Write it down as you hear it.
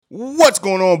What's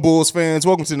going on, Bulls fans?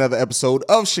 Welcome to another episode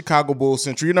of Chicago Bulls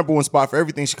Central, your number one spot for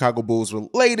everything Chicago Bulls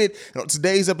related. And on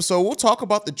today's episode, we'll talk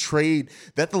about the trade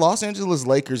that the Los Angeles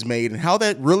Lakers made and how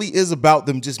that really is about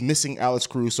them just missing Alex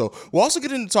Caruso. We'll also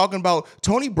get into talking about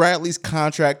Tony Bradley's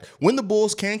contract, when the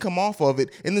Bulls can come off of it,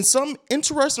 and then some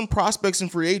interesting prospects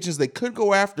and free agents they could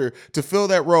go after to fill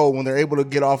that role when they're able to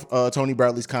get off Tony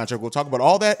Bradley's contract. We'll talk about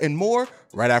all that and more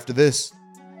right after this.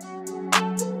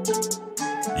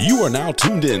 You are now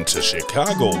tuned in to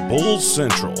Chicago Bulls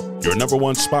Central, your number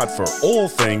one spot for all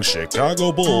things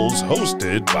Chicago Bulls,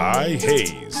 hosted by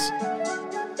Hayes.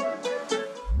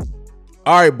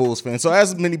 All right, Bulls fans. So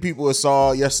as many people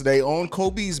saw yesterday on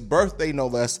Kobe's birthday, no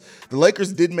less, the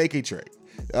Lakers did make a trade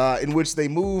in which they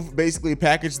moved basically a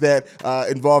package that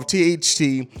involved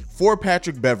THT for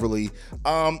Patrick Beverley,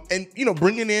 and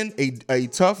bringing in a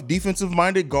tough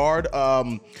defensive-minded guard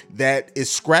that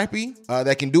is scrappy,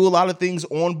 that can do a lot of things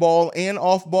on ball and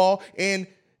off ball. And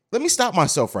let me stop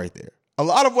myself right there. A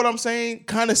lot of what I'm saying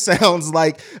kind of sounds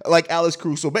like Alex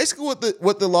Caruso. Basically,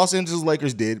 what the Los Angeles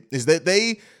Lakers did is that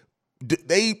they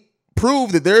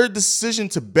proved that their decision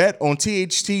to bet on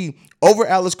THT over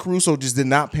Alex Caruso just did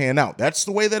not pan out. That's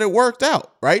the way that it worked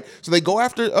out, right? So they go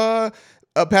after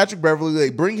Patrick Beverley. They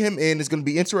bring him in. It's going to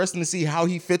be interesting to see how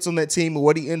he fits on that team and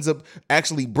what he ends up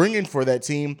actually bringing for that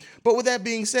team. But with that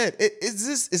being said,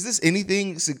 is this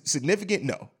anything significant?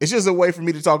 No. It's just a way for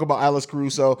me to talk about Alex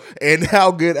Caruso and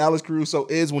how good Alex Caruso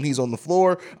is when he's on the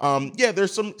floor. Yeah,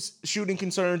 there's some shooting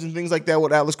concerns and things like that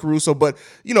with Alex Caruso. But,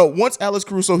 once Alex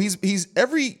Caruso, he's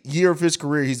every year of his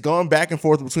career, he's gone back and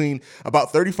forth between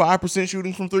about 35%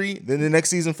 shooting from three, then the next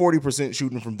season 40%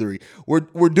 shooting from three.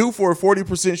 We're due for a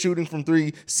 40% shooting from three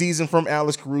season from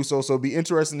Alex Caruso, so it'll be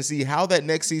interesting to see how that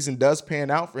next season does pan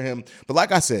out for him. But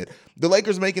like I said, the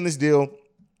Lakers making this deal,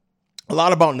 a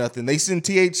lot about nothing. They send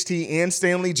THT and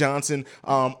Stanley Johnson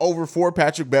over for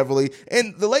Patrick Beverley,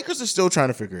 and the Lakers are still trying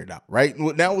to figure it out, right?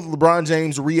 Now with LeBron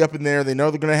James re-up in there, they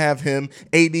know they're going to have him,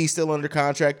 AD still under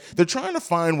contract. They're trying to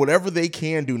find whatever they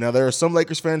can do. Now, there are some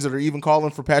Lakers fans that are even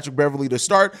calling for Patrick Beverley to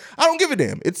start. I don't give a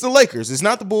damn. It's the Lakers. It's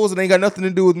not the Bulls. It ain't got nothing to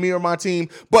do with me or my team,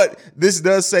 but this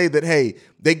does say that, hey,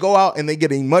 they go out and they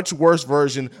get a much worse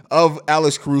version of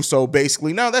Alex Caruso,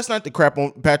 basically. Now, that's not the crap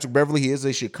on Patrick Beverley. He is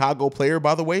a Chicago player,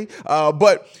 by the way.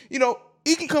 But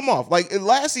he can come off. Like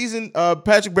last season,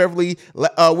 Patrick Beverley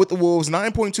with the Wolves,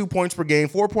 9.2 points per game,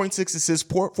 4.6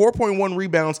 assists, 4.1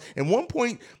 rebounds, and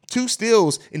 1.2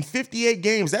 steals in 58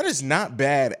 games. That is not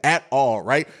bad at all,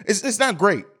 right? It's not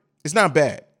great. It's not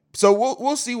bad. So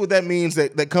we'll see what that means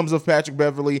that comes of Patrick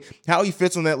Beverley, how he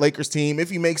fits on that Lakers team, if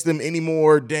he makes them any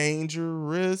more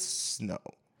dangerous. No.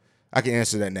 I can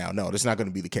answer that now. No, that's not going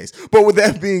to be the case. But with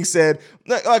that being said,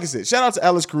 like I said, shout out to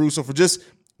Alex Caruso for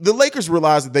the Lakers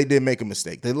realized that they did make a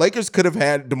mistake. The Lakers could have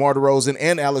had DeMar DeRozan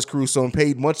and Alex Caruso and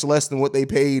paid much less than what they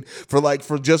paid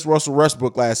for just Russell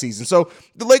Westbrook last season. So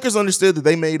the Lakers understood that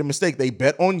they made a mistake. They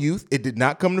bet on youth. It did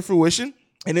not come to fruition.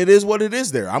 And it is what it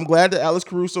is there. I'm glad that Alex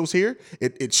Caruso's here.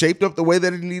 It shaped up the way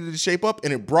that it needed to shape up,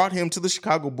 and it brought him to the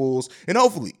Chicago Bulls. And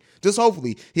hopefully,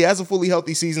 he has a fully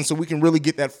healthy season so we can really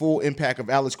get that full impact of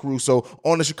Alex Caruso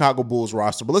on the Chicago Bulls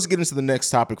roster. But let's get into the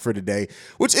next topic for today,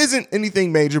 which isn't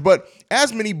anything major, but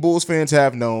as many Bulls fans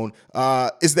have known,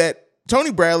 is that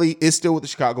Tony Bradley is still with the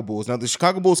Chicago Bulls. Now, the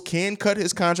Chicago Bulls can cut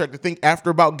his contract, I think,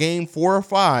 after about game 4 or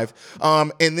 5,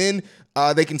 and then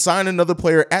they can sign another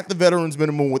player at the veterans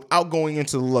minimum without going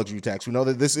into the luxury tax. We know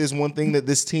that this is one thing that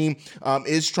this team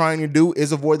is trying to do,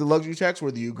 is avoid the luxury tax,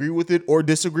 whether you agree with it or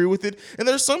disagree with it. And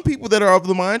there's some people that are of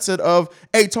the mindset of,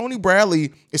 hey, Tony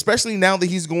Bradley, especially now that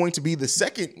he's going to be the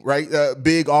second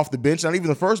big off the bench, not even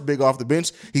the first big off the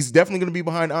bench, he's definitely going to be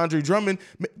behind Andre Drummond,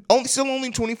 still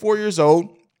only 24 years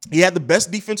old. He had the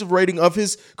best defensive rating of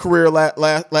his career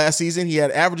last season. He had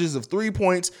averages of 3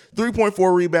 points,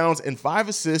 3.4 rebounds, and 5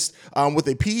 assists with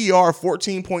a PER of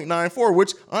 14.94,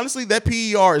 which honestly, that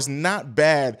PER is not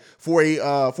bad for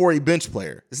a bench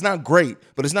player. It's not great,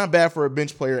 but it's not bad for a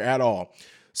bench player at all.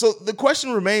 So the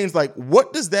question remains,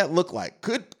 what does that look like?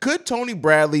 Could Tony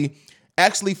Bradley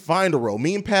actually find a role?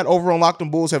 Me and Pat over on Locked On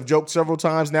Bulls have joked several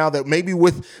times now that maybe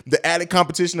with the added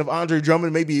competition of Andre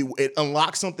Drummond, maybe it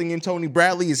unlocks something in Tony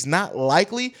Bradley. Is not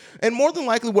likely. And more than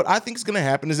likely, what I think is going to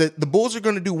happen is that the Bulls are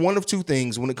going to do one of two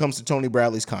things when it comes to Tony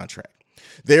Bradley's contract.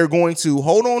 They're going to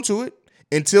hold on to it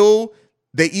until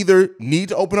they either need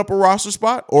to open up a roster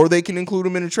spot or they can include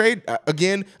him in a trade.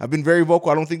 Again, I've been very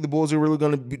vocal. I don't think the Bulls are really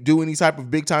going to do any type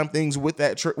of big time things with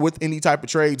with any type of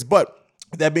trades. But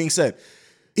that being said,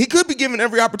 he could be given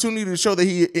every opportunity to show that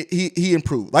he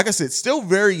improved. Like I said, still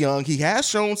very young. He has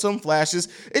shown some flashes.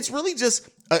 It's really just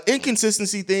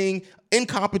inconsistency thing,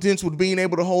 incompetence with being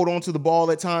able to hold on to the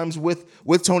ball at times with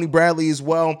Tony Bradley as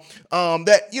well.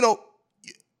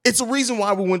 It's a reason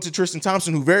why we went to Tristan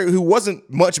Thompson, who wasn't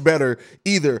much better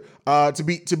either,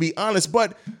 to be honest.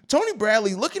 But Tony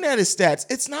Bradley, looking at his stats,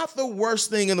 it's not the worst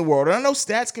thing in the world. And I know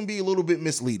stats can be a little bit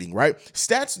misleading, right?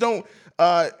 Stats don't.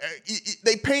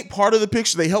 They paint part of the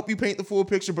picture. They help you paint the full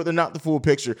picture, but they're not the full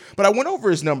picture. But I went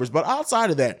over his numbers. But outside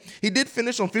of that, he did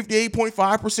finish on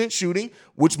 58.5% shooting,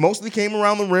 which mostly came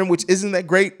around the rim, which isn't that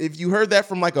great. If you heard that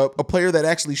from like a player that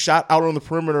actually shot out on the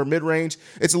perimeter mid-range,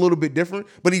 it's a little bit different.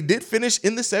 But he did finish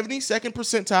in the 72nd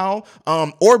percentile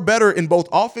or better in both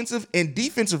offensive and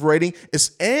defensive rating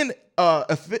and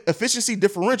efficiency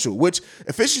differential, which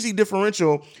efficiency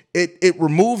differential, it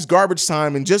removes garbage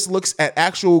time and just looks at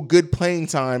actual good playing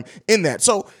time in that.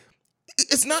 So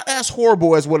it's not as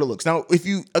horrible as what it looks. Now,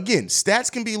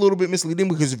 stats can be a little bit misleading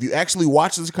because if you actually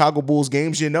watch the Chicago Bulls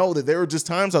games, you know that there are just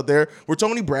times out there where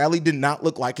Tony Bradley did not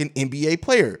look like an NBA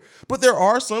player. But there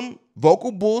are some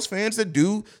vocal Bulls fans that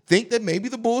do think that maybe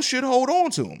the Bulls should hold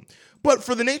on to him. But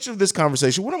for the nature of this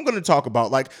conversation, what I'm going to talk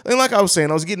about, like I was saying,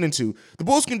 I was getting into, the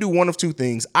Bulls can do one of two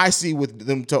things. I see with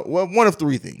them, one of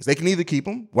three things. They can either keep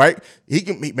him, right?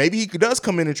 Maybe he does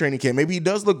come in training camp. Maybe he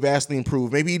does look vastly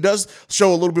improved. Maybe he does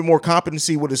show a little bit more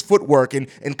competency with his footwork and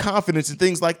confidence and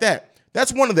things like that.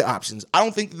 That's one of the options. I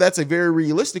don't think that's a very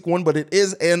realistic one, but it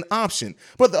is an option.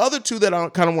 But the other two that I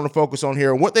kind of want to focus on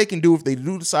here and what they can do if they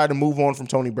do decide to move on from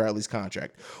Tony Bradley's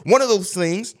contract. One of those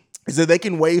things is that they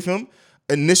can waive him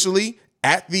initially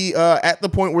at the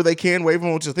point where they can waive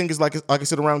him, which I think is like I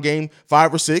said, around game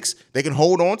 5 or 6. They can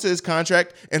hold on to his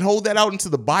contract and hold that out into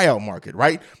the buyout market,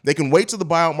 right? They can wait till the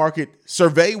buyout market,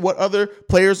 survey what other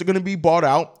players are going to be bought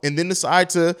out, and then decide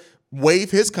to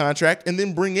waive his contract and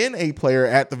then bring in a player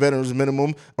at the veterans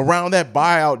minimum around that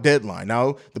buyout deadline.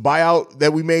 Now, the buyout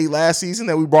that we made last season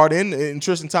that we brought in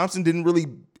Tristan Thompson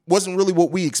wasn't really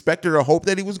what we expected or hoped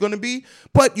that he was going to be,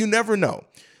 but you never know.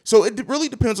 So it really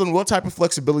depends on what type of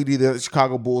flexibility the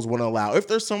Chicago Bulls want to allow. If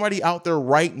there's somebody out there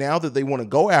right now that they want to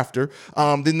go after,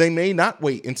 then they may not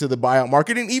wait into the buyout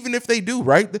market. And even if they do,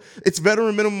 right, it's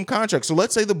veteran minimum contract. So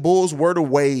let's say the Bulls were to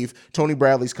waive Tony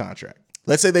Bradley's contract.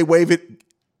 Let's say they waive it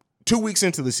 2 weeks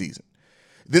into the season.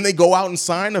 Then they go out and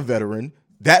sign a veteran.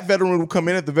 That veteran will come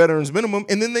in at the veterans minimum,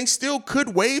 and then they still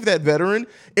could waive that veteran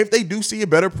if they do see a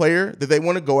better player that they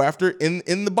want to go after in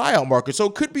the buyout market. So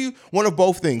it could be one of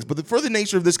both things. But for the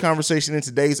nature of this conversation in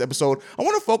today's episode, I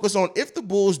want to focus on if the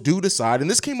Bulls do decide, and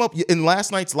this came up in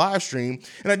last night's live stream,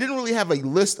 and I didn't really have a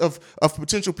list of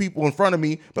potential people in front of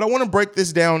me, but I want to break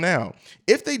this down now.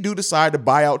 If they do decide to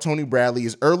buy out Tony Bradley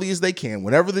as early as they can,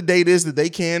 whenever the date is that they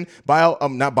can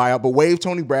waive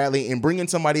Tony Bradley and bring in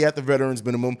somebody at the veterans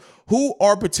minimum, who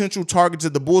are potential targets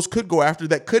that the Bulls could go after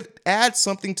that could add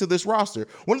something to this roster?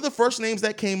 One of the first names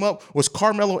that came up was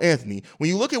Carmelo Anthony. When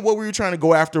you look at what we were trying to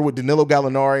go after with Danilo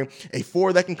Gallinari, a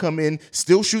forward that can come in,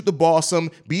 still shoot the ball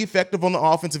some, be effective on the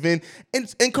offensive end,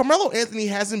 and Carmelo Anthony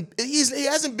hasn't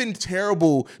been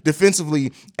terrible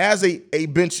defensively as a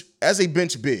bench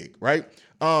big, right?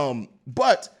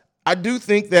 But I do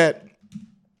think that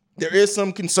there is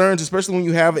some concerns, especially when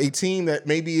you have a team that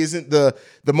maybe isn't the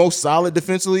most solid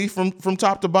defensively from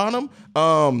top to bottom,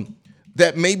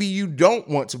 that maybe you don't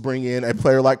want to bring in a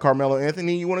player like Carmelo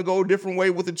Anthony. You want to go a different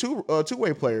way with a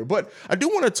two-way player. But I do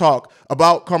want to talk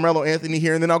about Carmelo Anthony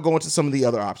here, and then I'll go into some of the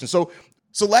other options.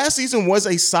 So last season was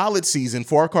a solid season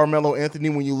for Carmelo Anthony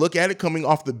when you look at it coming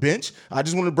off the bench. I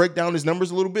just want to break down his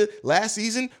numbers a little bit. Last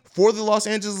season, for the Los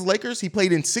Angeles Lakers, he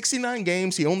played in 69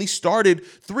 games. He only started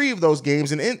 3 of those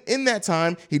games. And in that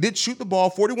time, he did shoot the ball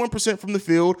 41% from the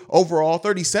field overall,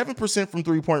 37% from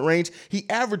three-point range. He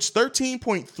averaged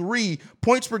 13.3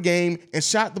 points per game and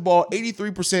shot the ball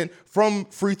 83% from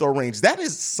free throw range. That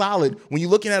is solid when you're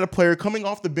looking at a player coming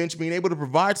off the bench, being able to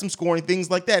provide some scoring, things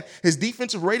like that. His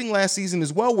defensive rating last season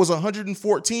as well was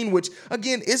 114, which,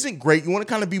 again, isn't great. You want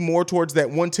to kind of be more towards that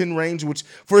 110 range, which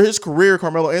for his career,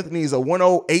 Carmelo Anthony is a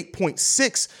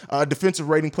 108.6 defensive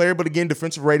rating player. But again,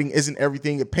 defensive rating isn't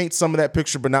everything. It paints some of that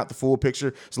picture, but not the full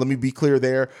picture. So let me be clear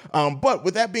there. But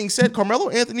with that being said, Carmelo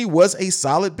Anthony was a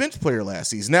solid bench player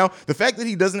last season. Now, the fact that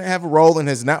he doesn't have a role and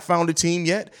has not found a team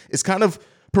yet is kind of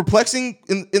perplexing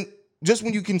in just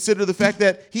when you consider the fact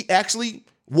that he actually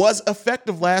was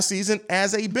effective last season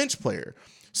as a bench player.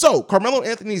 So Carmelo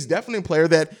Anthony is definitely a player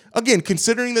that, again,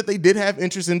 considering that they did have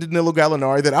interest in Danilo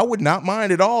Gallinari, that I would not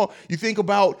mind at all. You think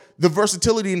about the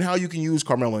versatility and how you can use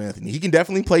Carmelo Anthony. He can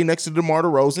definitely play next to DeMar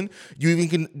DeRozan. You even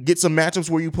can get some matchups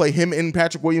where you play him and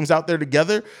Patrick Williams out there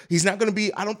together. He's not going to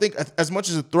be, I don't think, as much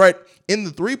as a threat in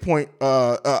the 3-point.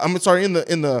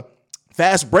 In the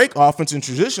fast break offense and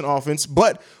transition offense.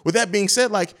 But with that being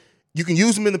said, like, you can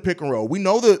use him in the pick and roll. We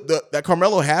know that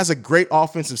Carmelo has a great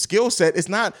offensive skill set. It's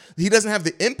not, he doesn't have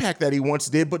the impact that he once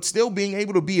did, but still being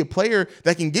able to be a player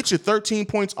that can get you 13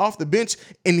 points off the bench,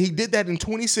 and he did that in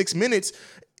 26 minutes.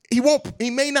 He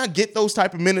may not get those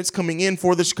type of minutes coming in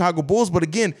for the Chicago Bulls, but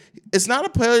again, it's not a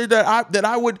player that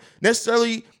I would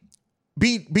necessarily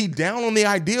be down on the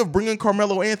idea of bringing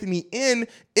Carmelo Anthony in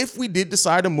if we did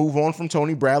decide to move on from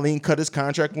Tony Bradley and cut his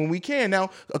contract when we can.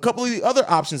 Now, a couple of the other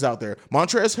options out there.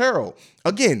 Montrezl Harrell,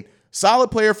 again,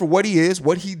 solid player for what he is,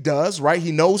 what he does, right?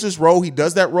 He knows his role. He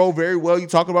does that role very well. You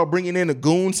talk about bringing in a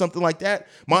goon, something like that.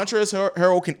 Montrezl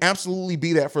Harrell can absolutely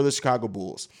be that for the Chicago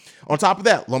Bulls. On top of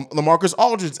that, LaMarcus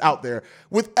Aldridge's out there.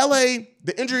 With LA,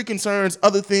 the injury concerns,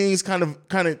 other things kind of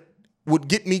would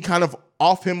get me kind of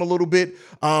off him a little bit.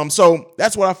 So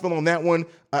that's what I feel on that one.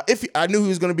 If I knew he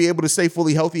was going to be able to stay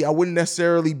fully healthy, I wouldn't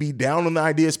necessarily be down on the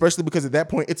idea, especially because at that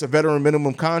point, it's a veteran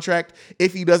minimum contract.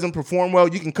 If he doesn't perform well,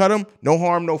 you can cut him. No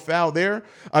harm, no foul there.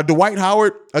 Dwight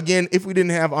Howard, again, if we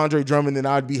didn't have Andre Drummond, then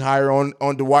I'd be higher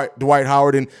on Dwight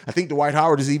Howard. And I think Dwight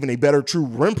Howard is even a better true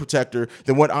rim protector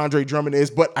than what Andre Drummond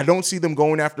is. But I don't see them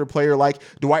going after a player like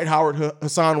Dwight Howard,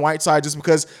 Hassan Whiteside, just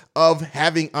because of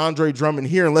having Andre Drummond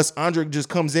here, unless Andre just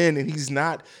comes in and he's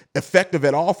not effective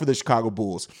at all for the Chicago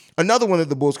Bulls. Another one that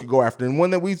the Bulls could go after, and one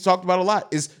that we've talked about a lot,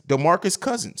 is DeMarcus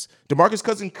Cousins. DeMarcus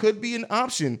Cousins could be an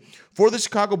option for the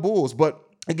Chicago Bulls, but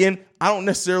again, I don't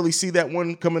necessarily see that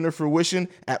one coming to fruition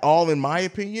at all, in my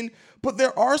opinion. But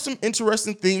there are some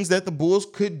interesting things that the Bulls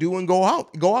could do and go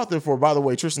out there for. By the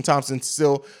way, Tristan Thompson's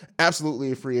still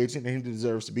absolutely a free agent, and he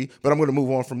deserves to be. But I'm going to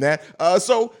move on from that.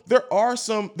 So there are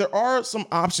some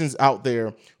options out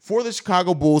there for the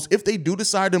Chicago Bulls if they do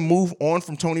decide to move on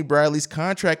from Tony Bradley's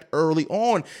contract early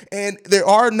on. And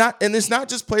it's not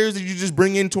just players that you just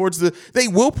bring in they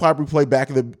will probably play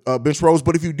back in the bench rows,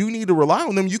 but if you do need to rely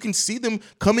on them, you can see them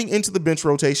coming into the bench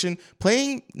rotation,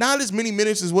 playing not as many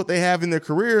minutes as what they have in their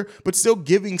career, but still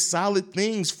giving solid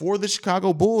things for the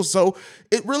Chicago Bulls. So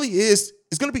it really is,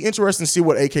 it's going to be interesting to see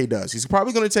what AK does. He's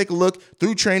probably going to take a look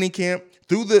through training camp,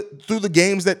 through the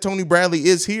games that Tony Bradley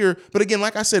is here. But again,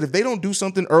 like I said, if they don't do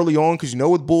something early on, because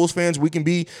with Bulls fans, we can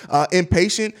be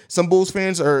impatient. Some Bulls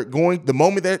fans are going, the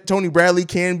moment that Tony Bradley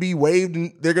can be waived,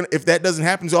 and if that doesn't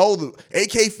happen, the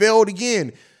AK failed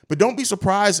again. But don't be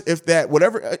surprised if that,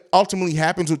 whatever ultimately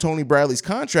happens with Tony Bradley's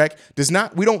contract,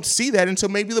 we don't see that until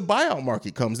maybe the buyout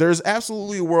market comes. There's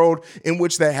absolutely a world in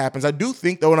which that happens. I do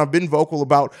think, though, and I've been vocal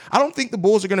about, I don't think the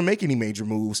Bulls are going to make any major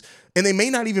moves, and they may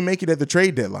not even make it at the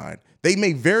trade deadline. They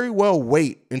may very well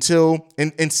wait until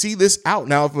and see this out.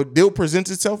 Now, if a deal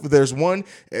presents itself, if there's one,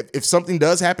 if something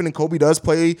does happen and Kobe does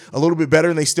play a little bit better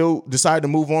and they still decide to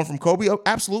move on from Kobe,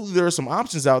 absolutely there are some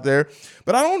options out there.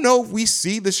 But I don't know if we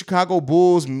see the Chicago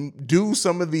Bulls do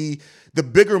some of the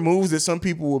bigger moves that some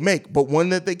people will make. But one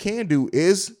that they can do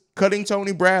is cutting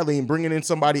Tony Bradley and bringing in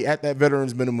somebody at that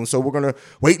veterans minimum. So we're going to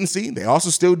wait and see. They also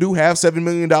still do have $7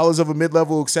 million of a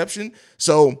mid-level exception.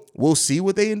 So we'll see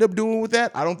what they end up doing with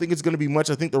that. I don't think it's going to be much.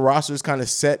 I think the roster is kind of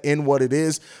set in what it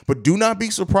is. But do not be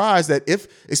surprised that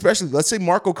especially, let's say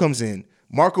Marco comes in.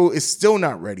 Marco is still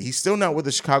not ready. He's still not what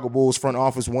the Chicago Bulls front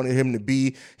office wanted him to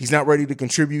be. He's not ready to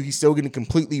contribute. He's still getting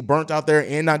completely burnt out there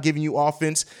and not giving you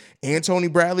offense. And Tony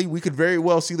Bradley, we could very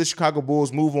well see the Chicago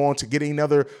Bulls move on to getting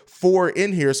another 4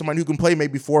 in here, somebody who can play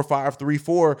maybe 4-5,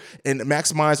 3-4, and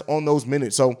maximize on those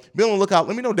minutes. So be on the lookout.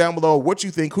 Let me know down below what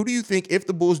you think. Who do you think, if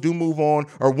the Bulls do move on,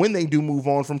 or when they do move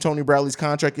on from Tony Bradley's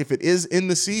contract, if it is in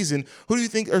the season, who do you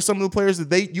think are some of the players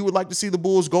that you would like to see the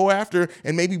Bulls go after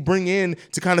and maybe bring in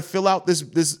to kind of fill out this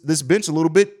bench a little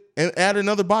bit and add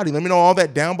another body? Let me know all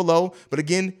that down below. But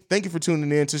again, thank you for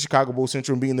tuning in to Chicago Bulls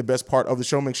Central and being the best part of the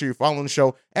show. Make sure you're following the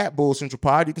show at Bulls Central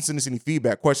Pod. You can send us any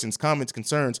feedback, questions, comments,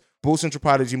 concerns,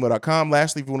 bullcentralpod@gmail.com.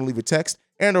 Lastly, if you want to leave a text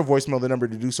and or voicemail, the number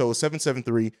to do so is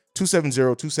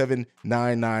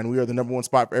 773-270-2799. We are the number one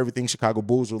spot for everything Chicago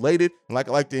Bulls related. And like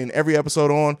I like to end every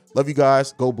episode on, love you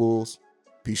guys. Go Bulls.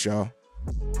 Peace, y'all.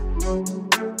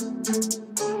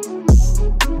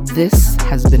 This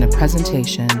has been a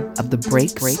presentation of the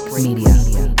Break Media.